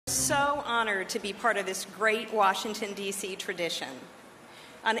so honored to be part of this great Washington, D.C. tradition.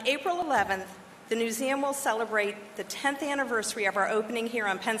 On April 11th, the museum will celebrate the 10th anniversary of our opening here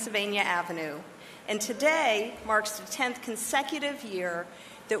on Pennsylvania Avenue, and today marks the 10th consecutive year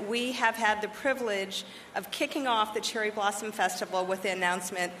that we have had the privilege of kicking off the Cherry Blossom Festival with the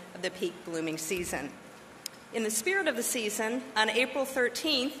announcement of the peak blooming season. In the spirit of the season, on April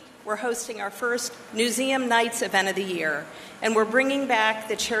 13th, we're hosting our first Museum Nights event of the year, and we're bringing back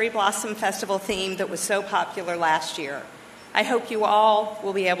the Cherry Blossom Festival theme that was so popular last year. I hope you all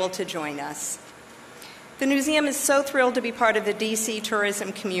will be able to join us. The museum is so thrilled to be part of the DC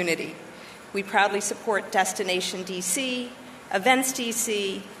tourism community. We proudly support Destination DC, Events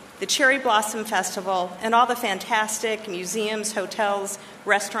DC, the Cherry Blossom Festival, and all the fantastic museums, hotels,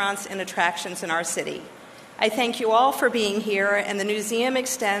 restaurants, and attractions in our city. I thank you all for being here, and the museum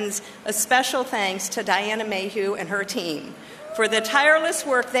extends a special thanks to Diana Mayhew and her team for the tireless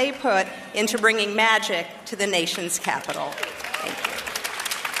work they put into bringing magic to the nation's capital. Thank you.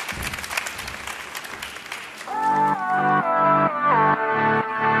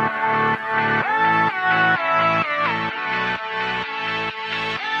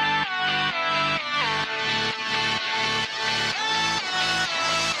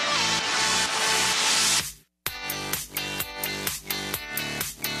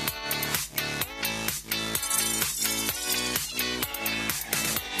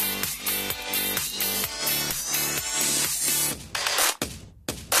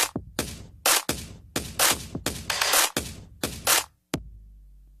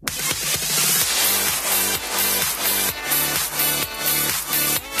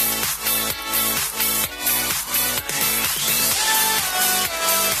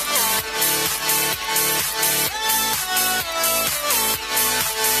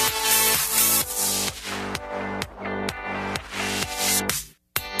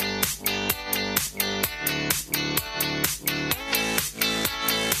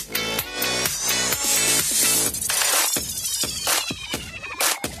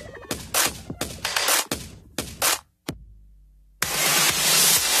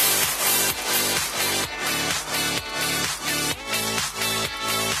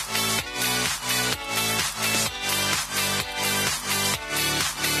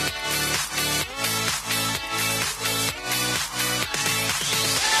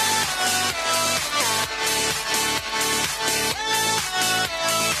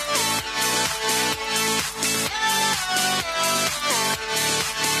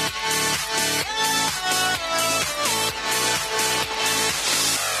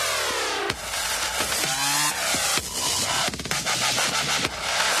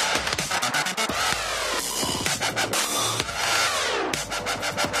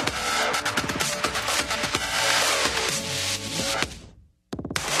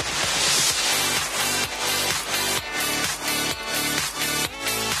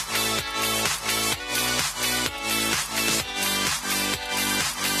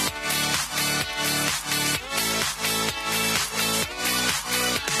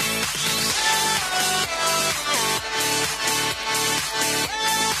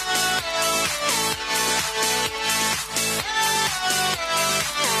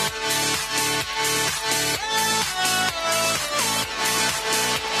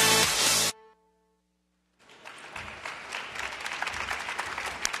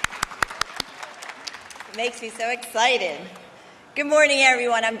 Makes me so excited. Good morning,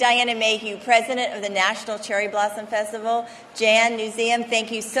 everyone. I'm Diana Mayhew, president of the National Cherry Blossom Festival. Jan, Museum,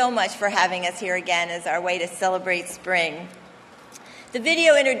 thank you so much for having us here again as our way to celebrate spring. The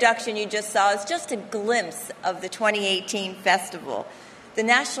video introduction you just saw is just a glimpse of the 2018 festival. The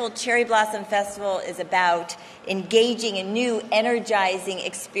National Cherry Blossom Festival is about engaging in new, energizing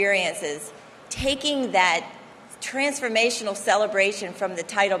experiences, taking that transformational celebration from the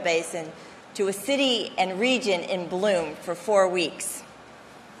tidal basin to a city and region in bloom for 4 weeks.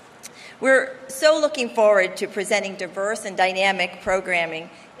 We're so looking forward to presenting diverse and dynamic programming,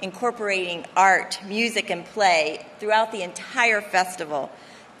 incorporating art, music, and play throughout the entire festival,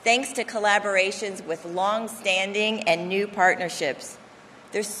 thanks to collaborations with long-standing and new partnerships.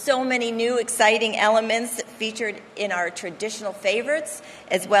 There's so many new exciting elements featured in our traditional favorites,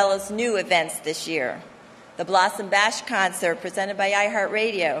 as well as new events this year. The Blossom Bash concert presented by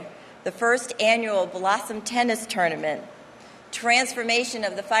iHeartRadio, the first annual Blossom Tennis Tournament, transformation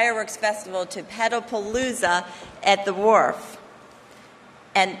of the Fireworks Festival to Pedalpalooza at the Wharf,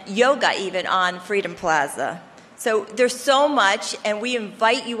 and yoga even on Freedom Plaza. So there's so much, and we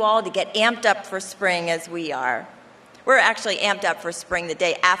invite you all to get amped up for spring as we are. We're actually amped up for spring the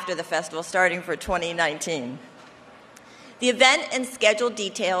day after the festival, starting for 2019. The event and schedule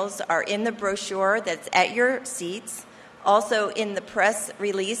details are in the brochure that's at your seats, also in the press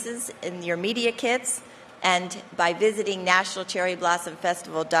releases, in your media kits, and by visiting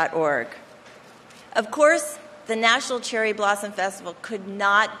nationalcherryblossomfestival.org. Of course, the National Cherry Blossom Festival could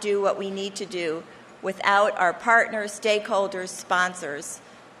not do what we need to do without our partners, stakeholders, sponsors.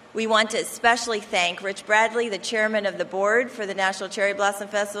 We want to especially thank Rich Bradley, the chairman of the board for the National Cherry Blossom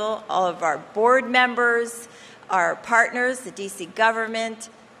Festival, all of our board members, our partners, the DC government,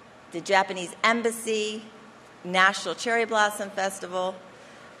 the Japanese embassy, National Cherry Blossom Festival,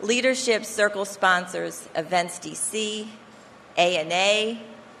 leadership circle sponsors, Events DC, ANA,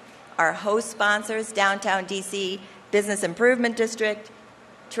 our host sponsors, Downtown DC Business Improvement District,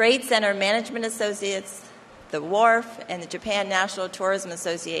 Trade Center Management Associates, the Wharf, and the Japan National Tourism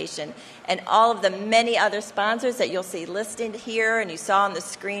Association, and all of the many other sponsors that you'll see listed here and you saw on the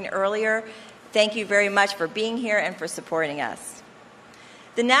screen earlier. Thank you very much for being here and for supporting us.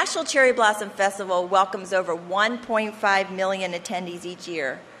 The National Cherry Blossom Festival welcomes over 1.5 million attendees each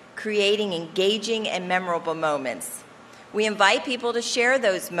year, creating engaging and memorable moments. We invite people to share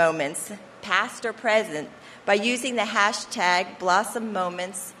those moments, past or present, by using the hashtag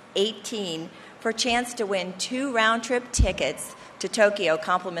BlossomMoments18 for a chance to win 2 round-trip tickets to Tokyo,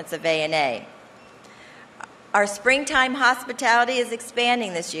 compliments of ANA. Our springtime hospitality is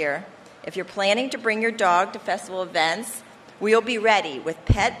expanding this year. If you're planning to bring your dog to festival events, we'll be ready with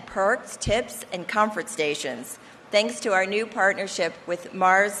pet perks, tips, and comfort stations, thanks to our new partnership with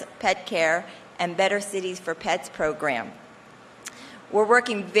Mars Pet Care and Better Cities for Pets program. We're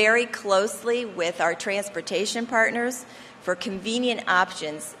working very closely with our transportation partners for convenient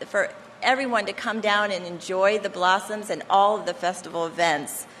options for everyone to come down and enjoy the blossoms and all of the festival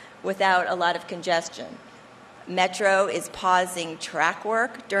events without a lot of congestion. Metro is pausing track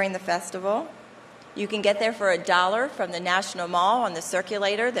work during the festival. You can get there for $1 from the National Mall on the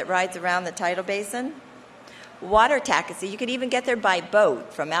circulator that rides around the tidal basin. Water taxi, you can even get there by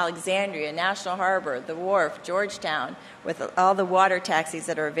boat from Alexandria, National Harbor, the Wharf, Georgetown, with all the water taxis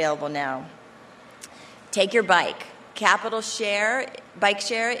that are available now. Take your bike. Capital Share, Bike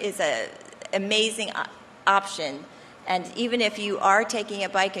Share is an amazing option. And even if you are taking a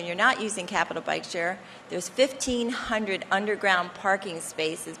bike and you're not using Capital Bike Share, there's 1,500 underground parking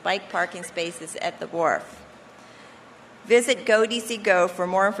spaces, bike parking spaces at the Wharf. Visit Go DC Go for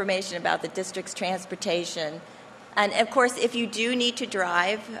more information about the district's transportation. And of course, if you do need to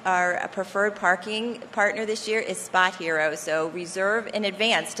drive, our preferred parking partner this year is Spot Hero, so reserve in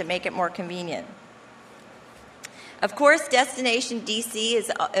advance to make it more convenient. Of course, Destination DC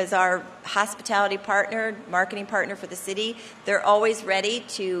is our hospitality partner, marketing partner for the city. They're always ready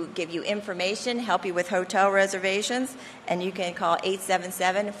to give you information, help you with hotel reservations, and you can call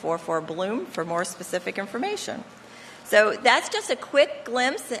 877-44-BLOOM for more specific information. So that's just a quick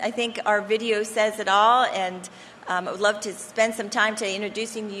glimpse. I think our video says it all, and I would love to spend some time today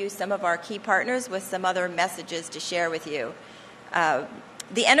introducing to you some of our key partners with some other messages to share with you.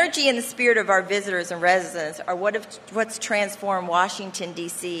 The energy and the spirit of our visitors and residents are what's transformed Washington,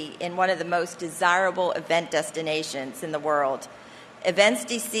 D.C. in one of the most desirable event destinations in the world. Events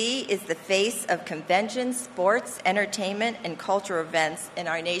DC is the face of conventions, sports, entertainment, and cultural events in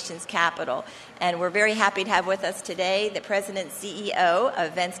our nation's capital. And we're very happy to have with us today the President and CEO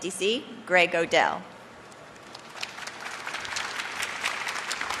of Events DC, Greg Odell.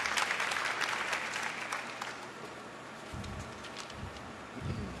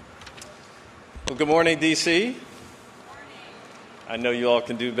 Well, good morning, D.C. I know you all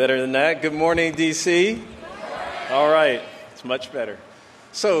can do better than that. Good morning, D.C. All right, it's much better.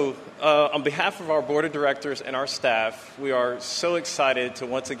 So, on behalf of our board of directors and our staff, we are so excited to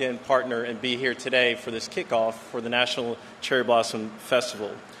once again partner and be here today for this kickoff for the National Cherry Blossom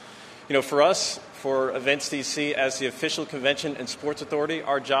Festival. You know, for us, for Events DC, as the official convention and sports authority,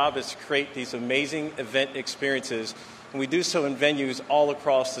 our job is to create these amazing event experiences, and we do so in venues all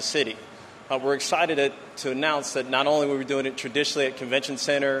across the city. We're excited to announce that not only are we doing it traditionally at Convention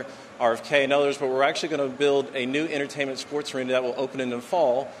Center, RFK, and others, but we're actually going to build a new entertainment sports arena that will open in the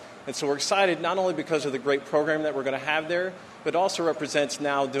fall. And so we're excited not only because of the great program that we're going to have there, but also represents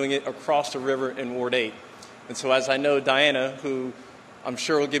now doing it across the river in Ward 8. And so as I know Diana, who I'm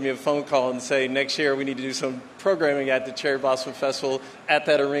sure will give me a phone call and say next year we need to do some programming at the Cherry Blossom Festival at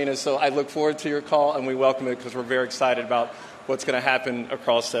that arena. So I look forward to your call, and we welcome it because we're very excited about what's going to happen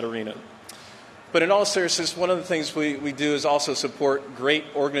across that arena. But in all seriousness, one of the things we do is also support great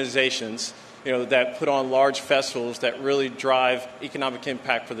organizations, you know, that put on large festivals that really drive economic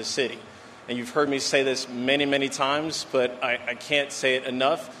impact for the city. And you've heard me say this many, many times, but I can't say it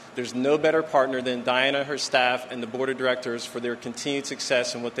enough. There's no better partner than Diana, her staff, and the board of directors for their continued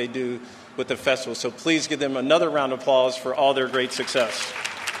success in what they do with the festival. So please give them another round of applause for all their great success.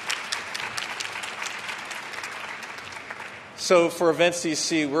 So for Events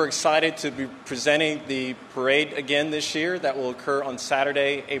DC, we're excited to be presenting the parade again this year. That will occur on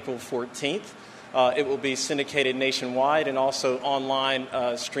Saturday, April 14th. It will be syndicated nationwide and also online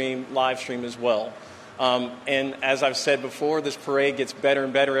live stream as well. And as I've said before, this parade gets better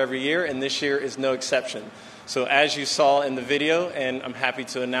and better every year, and this year is no exception. So as you saw in the video, and I'm happy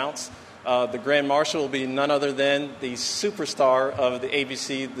to announce, the Grand Marshal will be none other than the superstar of the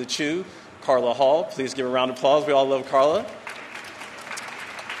ABC The Chew, Carla Hall. Please give a round of applause. We all love Carla.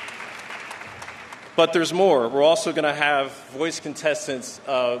 But there's more. We're also going to have voice contestants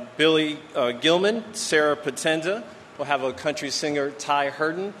Billy Gilman, Sarah Patenda. We'll have a country singer, Ty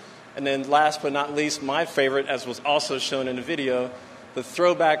Herden. And then last but not least, my favorite, as was also shown in the video, the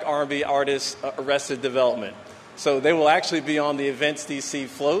throwback R&B artist, Arrested Development. So they will actually be on the Events DC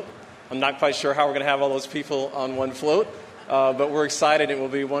float. I'm not quite sure how we're going to have all those people on one float, but we're excited. It will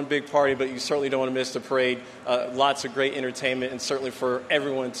be one big party, but you certainly don't want to miss the parade. Lots of great entertainment, and certainly for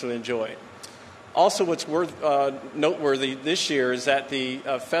everyone to enjoy. Also, what's noteworthy this year is that the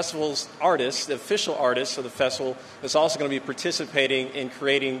festival's artists, the official artists of the festival, is also going to be participating in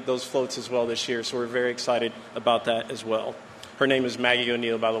creating those floats as well this year. So we're very excited about that as well. Her name is Maggie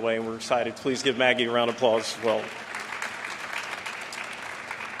O'Neill, by the way, and we're excited. Please give Maggie a round of applause as well.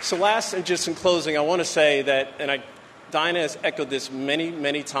 So last, and just in closing, I want to say that, and Dinah has echoed this many,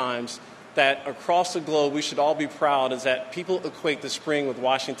 many times, that across the globe we should all be proud is that people equate the spring with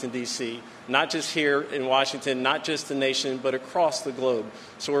Washington, D.C., not just here in Washington, not just the nation, but across the globe.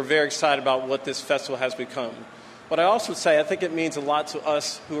 So we're very excited about what this festival has become. But I also say I think it means a lot to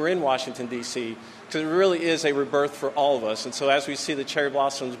us who are in Washington, D.C., because it really is a rebirth for all of us. And so as we see the cherry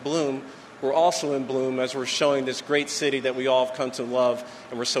blossoms bloom, we're also in bloom as we're showing this great city that we all have come to love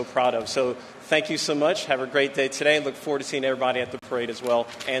and we're so proud of. So thank you so much. Have a great day today. Look forward to seeing everybody at the parade as well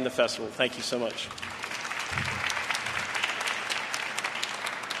and the festival. Thank you so much.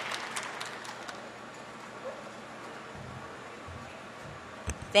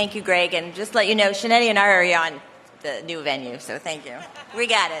 Thank you, Greg. And just to let you know, Shanetti and I are on the new venue, so thank you. We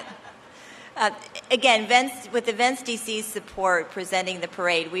got it. Again, with Events DC's support presenting the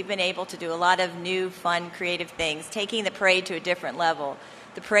parade, we've been able to do a lot of new, fun, creative things, taking the parade to a different level.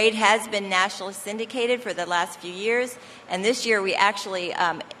 The parade has been nationally syndicated for the last few years, and this year we actually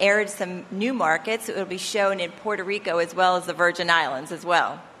aired some new markets. It will be shown in Puerto Rico as well as the Virgin Islands as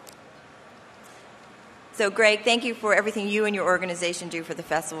well. So, Greg, thank you for everything you and your organization do for the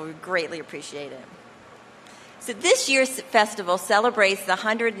festival. We greatly appreciate it. So this year's festival celebrates the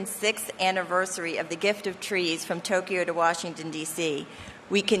 106th anniversary of the Gift of Trees from Tokyo to Washington, D.C.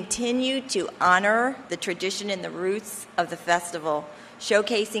 We continue to honor the tradition and the roots of the festival,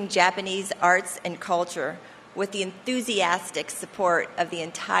 showcasing Japanese arts and culture with the enthusiastic support of the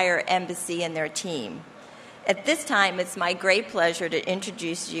entire embassy and their team. At this time, it's my great pleasure to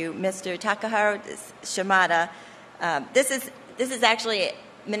introduce you Mr. Takaharu Shimada. This is actually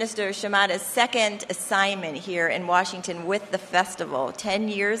Minister Shimada's second assignment here in Washington with the festival. 10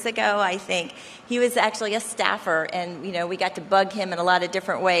 years ago, I think, he was actually a staffer, and we got to bug him in a lot of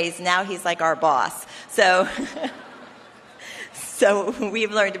different ways. Now he's like our boss. So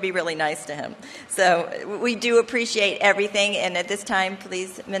we've learned to be really nice to him. So we do appreciate everything. And at this time,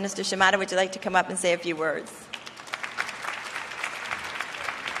 please, Minister Shimada, would you like to come up and say a few words?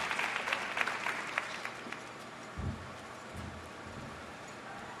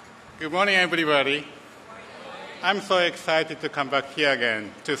 Good morning, everybody. I'm so excited to come back here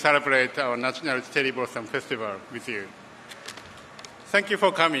again to celebrate our National Cherry Blossom Festival with you. Thank you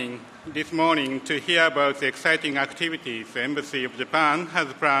for coming this morning to hear about the exciting activities the Embassy of Japan has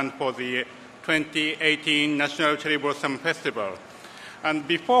planned for the 2018 National Cherry Blossom Festival. And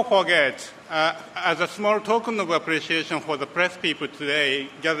before I forget, as a small token of appreciation for the press people today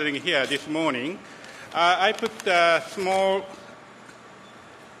gathering here this morning, I put a small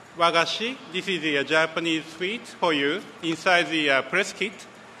wagashi. This is a Japanese sweet for you inside the press kit.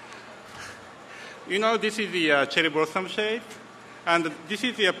 This is the cherry blossom shape. And this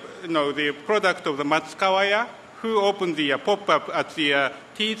is the product of the Matsukawaya, who opened the pop-up at the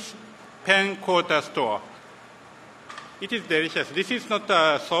Teeth Pen Quarter store. It is delicious. This is not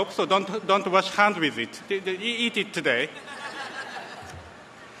soap, so don't wash hands with it. Eat it today.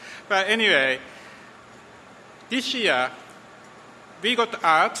 But anyway, this year, we got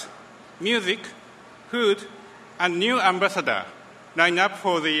art, music, food, and new ambassador lined up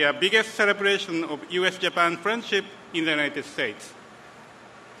for the biggest celebration of U.S.-Japan friendship in the United States.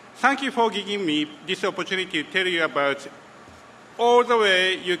 Thank you for giving me this opportunity to tell you about all the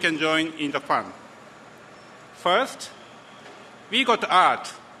way you can join in the fun. First, we got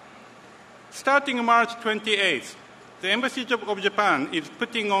art. Starting March 28th, the Embassy of Japan is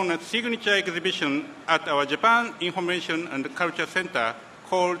putting on a signature exhibition at our Japan Information and Culture Center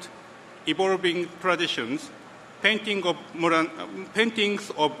called Evolving Traditions, Paintings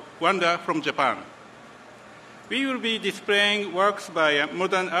of Wonder from Japan. We will be displaying works by a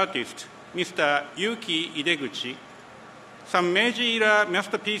modern artist, Mr. Yuki Ideguchi, some Meiji-era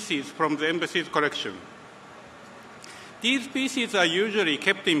masterpieces from the Embassy's collection. These pieces are usually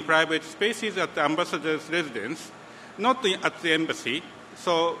kept in private spaces at the ambassador's residence, not at the embassy,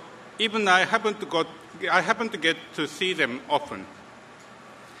 so even I happen to get to see them often.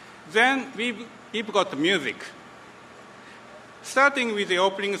 Then we've got music. Starting with the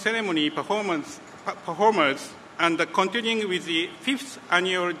opening ceremony performers and continuing with the 5th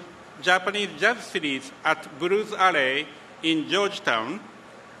annual Japanese Jazz Series at Blues Alley in Georgetown,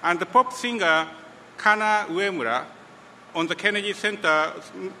 and the pop singer Kana Uemura on the Kennedy Center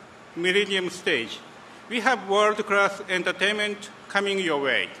Millennium Stage. We have world-class entertainment coming your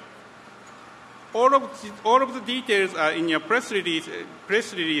way. All of the details are in your press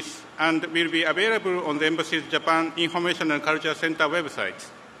release and will be available on the Embassy's Japan Information and Culture Center website.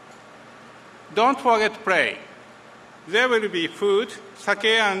 Don't forget play. There will be food, sake,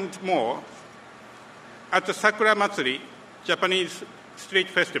 and more at the Sakura Matsuri, Japanese street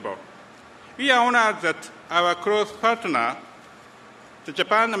festival. We are honored that our close partner, the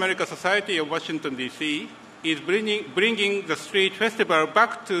Japan-America Society of Washington, D.C., is bringing the street festival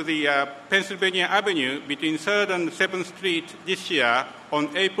back to the Pennsylvania Avenue between 3rd and 7th Street this year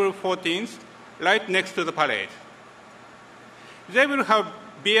on April 14th, right next to the parade. They will have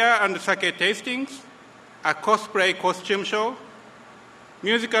beer and sake tastings, a cosplay costume show,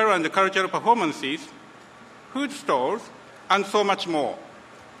 musical and cultural performances, food stalls, and so much more.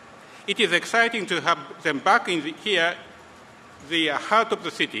 It is exciting to have them back here, the heart of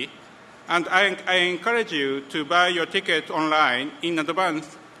the city, and I encourage you to buy your ticket online in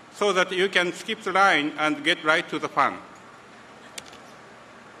advance so that you can skip the line and get right to the fun.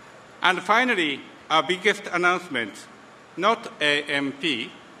 And finally, our biggest announcement, not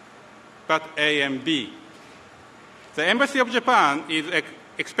AMP, but AMB. The Embassy of Japan is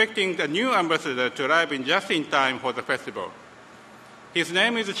expecting a new ambassador to arrive just in time for the festival. His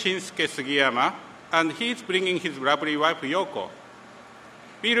name is Shinsuke Sugiyama, and he's bringing his lovely wife, Yoko.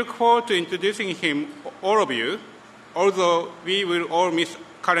 We look forward to introducing him, all of you, although we will all miss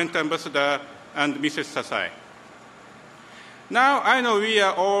current ambassador and Mrs. Sasai. Now, I know we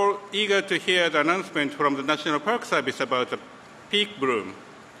are all eager to hear the announcement from the National Park Service about the peak bloom.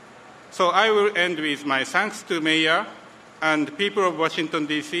 So I will end with my thanks to Mayor and people of Washington,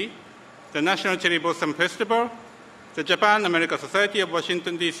 D.C., the National Cherry Blossom Festival, the Japan-America Society of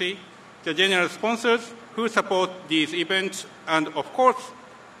Washington, D.C., the general sponsors who support these events, and of course,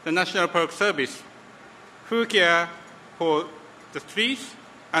 the National Park Service, who care for the trees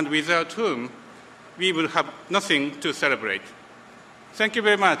and without whom we will have nothing to celebrate. Thank you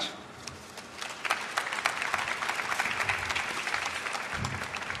very much.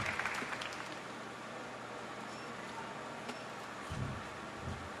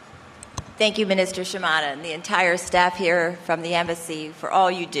 Thank you, Minister Shimada, and the entire staff here from the Embassy for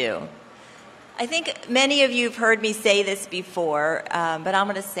all you do. I think many of you have heard me say this before, but I'm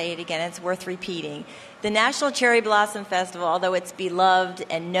going to say it again. It's worth repeating. The National Cherry Blossom Festival, although it's beloved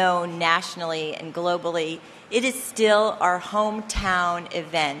and known nationally and globally, it is still our hometown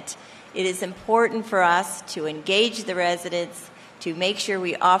event. It is important for us to engage the residents, to make sure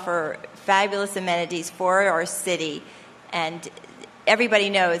we offer fabulous amenities for our city, and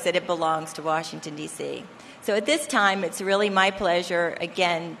everybody knows that it belongs to Washington, D.C. So at this time, it's really my pleasure,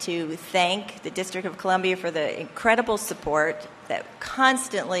 again, to thank the District of Columbia for the incredible support that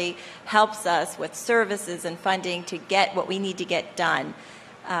constantly helps us with services and funding to get what we need to get done.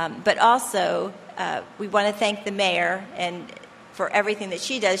 But also, we want to thank the mayor and for everything that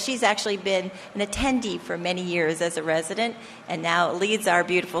she does. She's actually been an attendee for many years as a resident and now leads our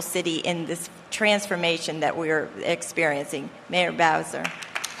beautiful city in this transformation that we're experiencing. Mayor Bowser.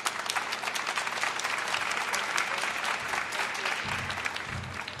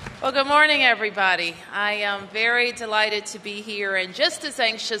 Well, good morning, everybody. I am very delighted to be here and just as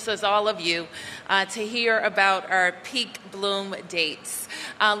anxious as all of you to hear about our peak bloom dates.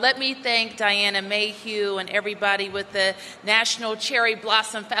 Let me thank Diana Mayhew and everybody with the National Cherry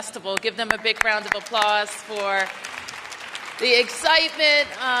Blossom Festival. Give them a big round of applause for the excitement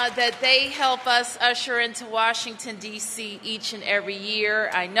that they help us usher into Washington, D.C. each and every year.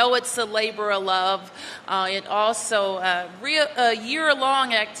 I know it's a labor of love and also a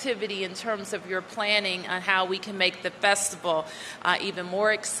year-long activity in terms of your planning on how we can make the festival even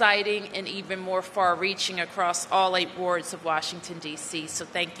more exciting and even more far-reaching across all 8 wards of Washington, D.C. So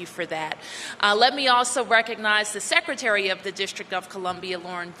thank you for that. Let me also recognize the Secretary of the District of Columbia,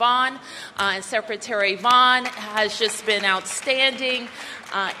 Lauren Vaughn. And Secretary Vaughn has just been outstanding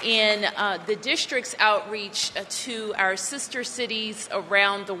in the district's outreach to our sister cities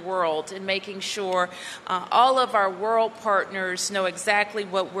around the world and making sure all of our world partners know exactly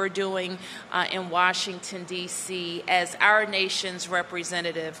what we're doing in Washington, D.C. as our nation's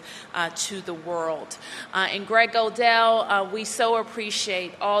representative to the world. And Greg Odell, we so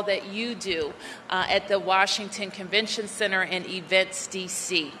appreciate all that you do at the Washington Convention Center and Events,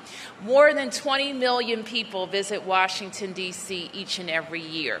 D.C. More than 20 million people visit Washington, D.C. each and every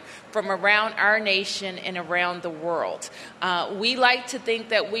year from around our nation and around the world. We like to think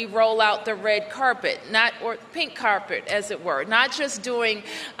that we roll out the red carpet, or pink carpet, as it were, not just during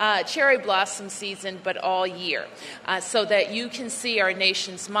cherry blossom season, but all year, so that you can see our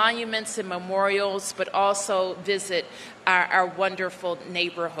nation's monuments and memorials, but also visit our wonderful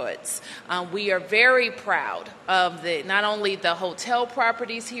neighborhoods. We are very proud of not only the hotel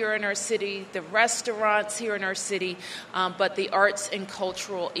properties here in our city, the restaurants here in our city, but the arts and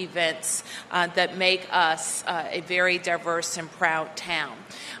cultural events that make us a very diverse and proud town.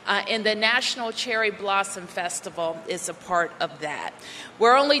 And the National Cherry Blossom Festival is a part of that.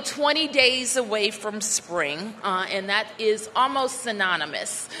 We're only 20 days away from spring, and that is almost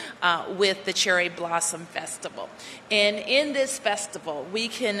synonymous with the Cherry Blossom Festival. And in this festival, we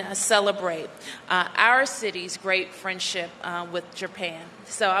can celebrate our city's great friendship with Japan.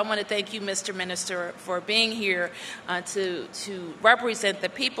 So I want to thank you, Mr. Minister, for being here to represent the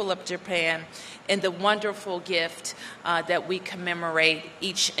people of Japan in the wonderful gift that we commemorate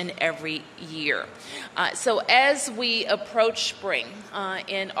each and every year. So as we approach spring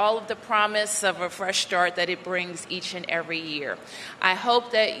and all of the promise of a fresh start that it brings each and every year, I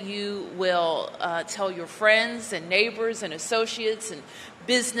hope that you will tell your friends and neighbors and associates and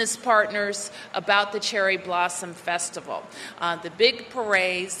business partners about the Cherry Blossom Festival. The big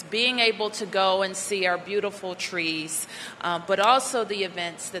parades, being able to go and see our beautiful trees, but also the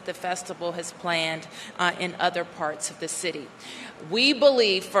events that the festival has planned in other parts of the city. We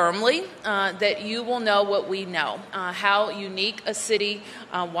believe firmly that you will know what we know, how unique a city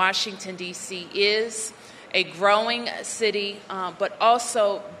Washington, D.C. is, a growing city, but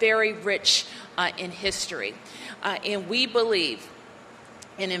also very rich in history. And we believe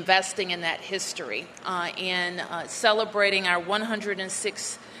in investing in that history, and celebrating our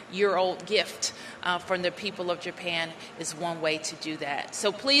 106-year-old gift from the people of Japan is one way to do that.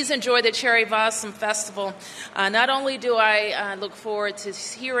 So please enjoy the Cherry Blossom Festival. Not only do I look forward to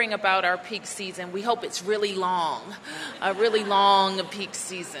hearing about our peak season, we hope it's really long, a really long peak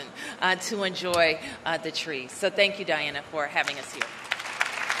season to enjoy the trees. So thank you, Diana, for having us here.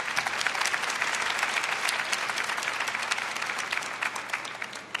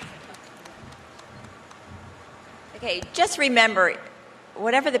 Okay, just remember,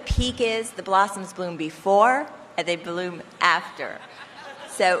 whatever the peak is, the blossoms bloom before and they bloom after.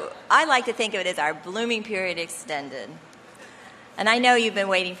 So I like to think of it as our blooming period extended. And I know you've been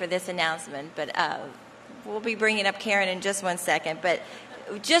waiting for this announcement, but we'll be bringing up Karen in just one second. But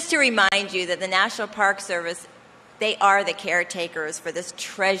just to remind you that the National Park Service, they are the caretakers for this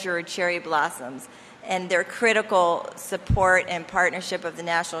treasured cherry blossoms. And their critical support and partnership of the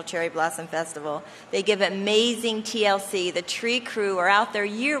National Cherry Blossom Festival. They give amazing TLC. The tree crew are out there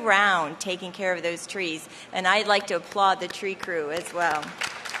year-round taking care of those trees. And I'd like to applaud the tree crew as well.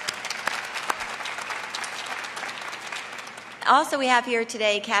 Also, we have here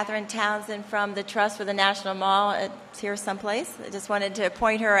today Catherine Townsend from the Trust for the National Mall. It's here someplace. I just wanted to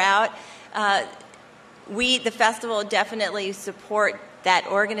point her out. The festival, definitely support that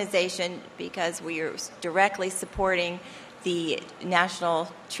organization because we are directly supporting the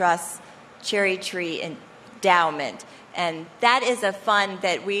National Trust Cherry Tree Endowment. And that is a fund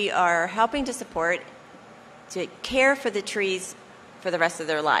that we are helping to support to care for the trees for the rest of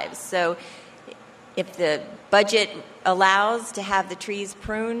their lives. So if the budget allows to have the trees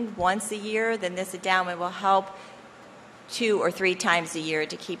pruned once a year, then this endowment will help 2 or 3 times a year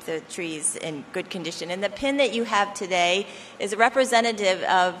to keep the trees in good condition. And the pin that you have today is a representative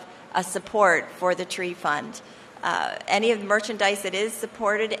of a support for the tree fund. Any of the merchandise that is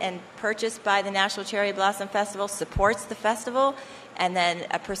supported and purchased by the National Cherry Blossom Festival supports the festival, and then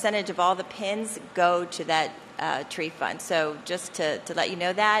a percentage of all the pins go to that tree fund. So just to let you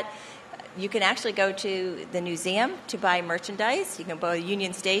know that, you can actually go to the museum to buy merchandise. You can go to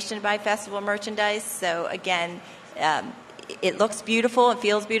Union Station to buy festival merchandise. So again, it looks beautiful, it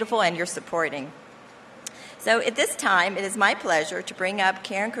feels beautiful, and you're supporting. So at this time, it is my pleasure to bring up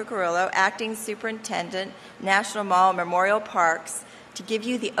Karen Cucurullo, Acting Superintendent, National Mall and Memorial Parks, to give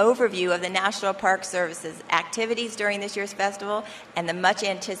you the overview of the National Park Service's activities during this year's festival and the much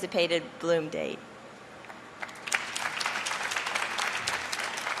anticipated Bloom Date.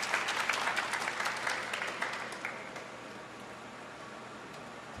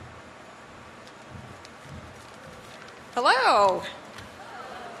 Hello.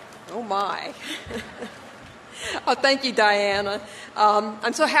 Oh my. Oh, thank you, Diana.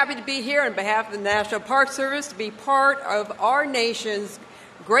 I'm so happy to be here on behalf of the National Park Service to be part of our nation's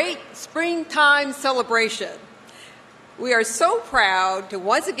great springtime celebration. We are so proud to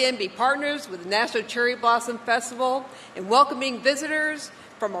once again be partners with the National Cherry Blossom Festival and welcoming visitors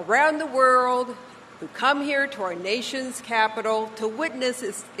from around the world who come here to our nation's capital to witness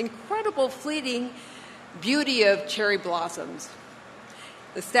this incredible fleeting beauty of cherry blossoms.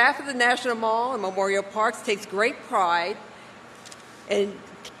 The staff of the National Mall and Memorial Parks takes great pride in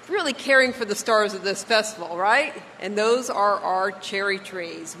really caring for the stars of this festival, right? And those are our cherry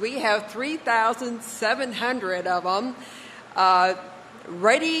trees. We have 3,700 of them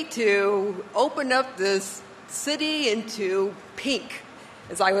ready to open up this city into pink,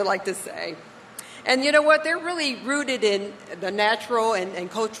 as I would like to say. And you know what? They're really rooted in the natural and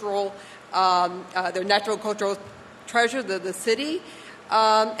cultural, their natural cultural treasure, the city.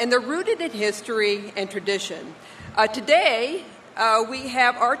 And they're rooted in history and tradition. Today, we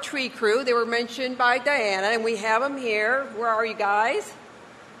have our tree crew. They were mentioned by Diana, and we have them here. Where are you guys?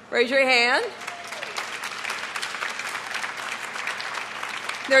 Raise your hand.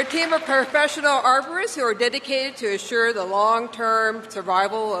 They're a team of professional arborists who are dedicated to assure the long-term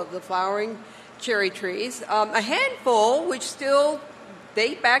survival of the flowering cherry trees. A handful, which still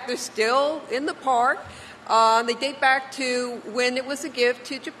date back, they're still in the park. They date back to when it was a gift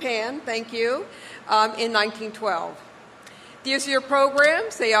to Japan, thank you, in 1912. These are your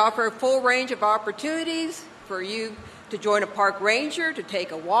programs. They offer a full range of opportunities for you to join a park ranger, to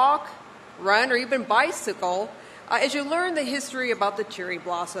take a walk, run, or even bicycle as you learn the history about the cherry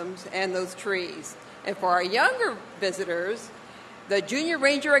blossoms and those trees. And for our younger visitors, the Junior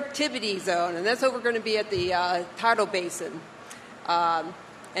Ranger Activity Zone, and that's what we're going to be at the Tidal Basin. And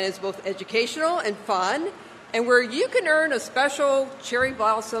it's both educational and fun, and where you can earn a special Cherry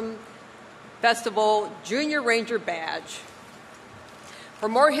Blossom Festival Junior Ranger badge. For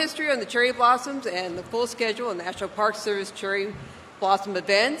more history on the cherry blossoms and the full schedule of National Park Service cherry blossom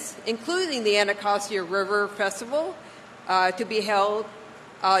events, including the Anacostia River Festival to be held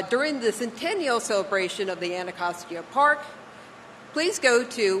during the centennial celebration of the Anacostia Park, please go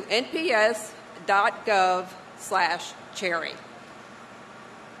to nps.gov/cherry.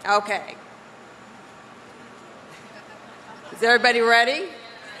 Okay. Is everybody ready?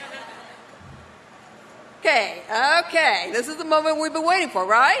 Okay. This is the moment we've been waiting for,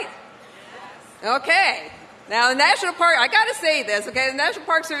 right? Okay. Now, the National Park, I got to say this, okay? The National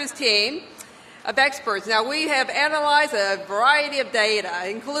Park Service team of experts. Now, we have analyzed a variety of data,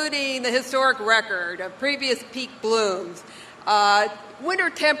 including the historic record of previous peak blooms, winter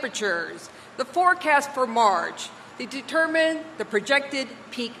temperatures, the forecast for March, to determine the projected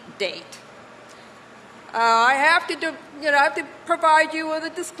peak date. I have to provide you with a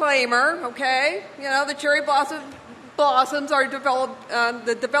disclaimer, okay? The cherry blossoms are developed.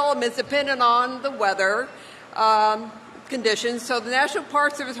 The development is dependent on the weather conditions. So the National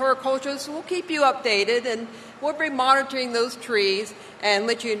Park Service horticulturists will keep you updated, and we'll be monitoring those trees and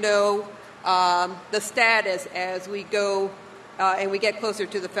let you know the status as we go and we get closer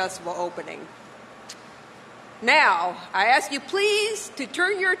to the festival opening. Now, I ask you please to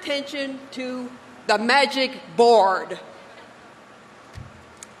turn your attention to the magic board.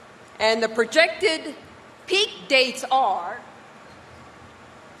 And the projected peak dates are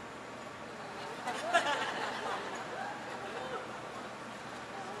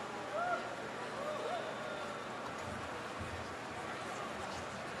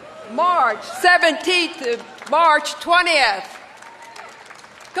March 17th to March 20th.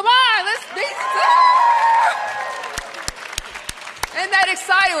 Come on, let's be... Isn't that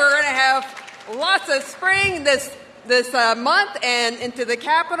exciting? We're going to have lots of spring this month and into the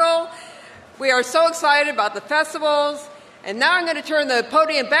Capitol. We are so excited about the festivals. And now I'm going to turn the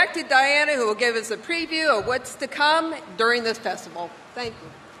podium back to Diana, who will give us a preview of what's to come during this festival. Thank you.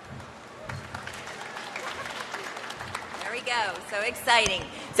 There we go. So exciting.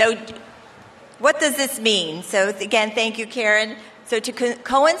 So what does this mean? So again, thank you, Karen. So to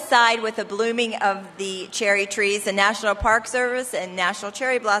coincide with the blooming of the cherry trees, the National Park Service and National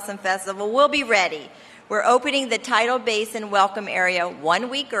Cherry Blossom Festival will be ready. We're opening the Tidal Basin Welcome Area 1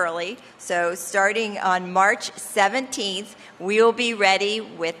 week early. So starting on March 17th, we will be ready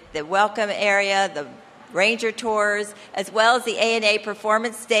with the welcome area, the ranger tours, as well as the A&A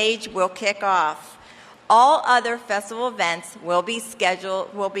performance stage will kick off. All other festival events will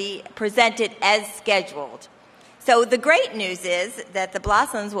be presented as scheduled. So the great news is that the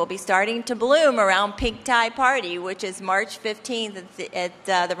blossoms will be starting to bloom around Pink Tie Party, which is March 15th at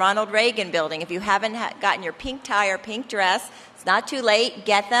the Ronald Reagan Building. If you haven't gotten your pink tie or pink dress, it's not too late.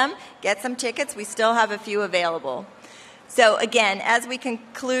 Get them. Get some tickets. We still have a few available. So again, as we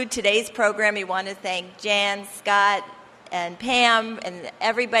conclude today's program, we want to thank Jan, Scott, and Pam, and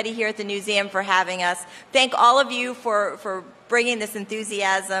everybody here at the museum for having us. Thank all of you for bringing this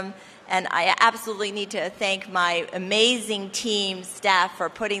enthusiasm. And I absolutely need to thank my amazing team, staff, for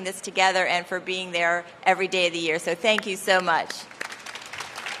putting this together and for being there every day of the year. So thank you so much.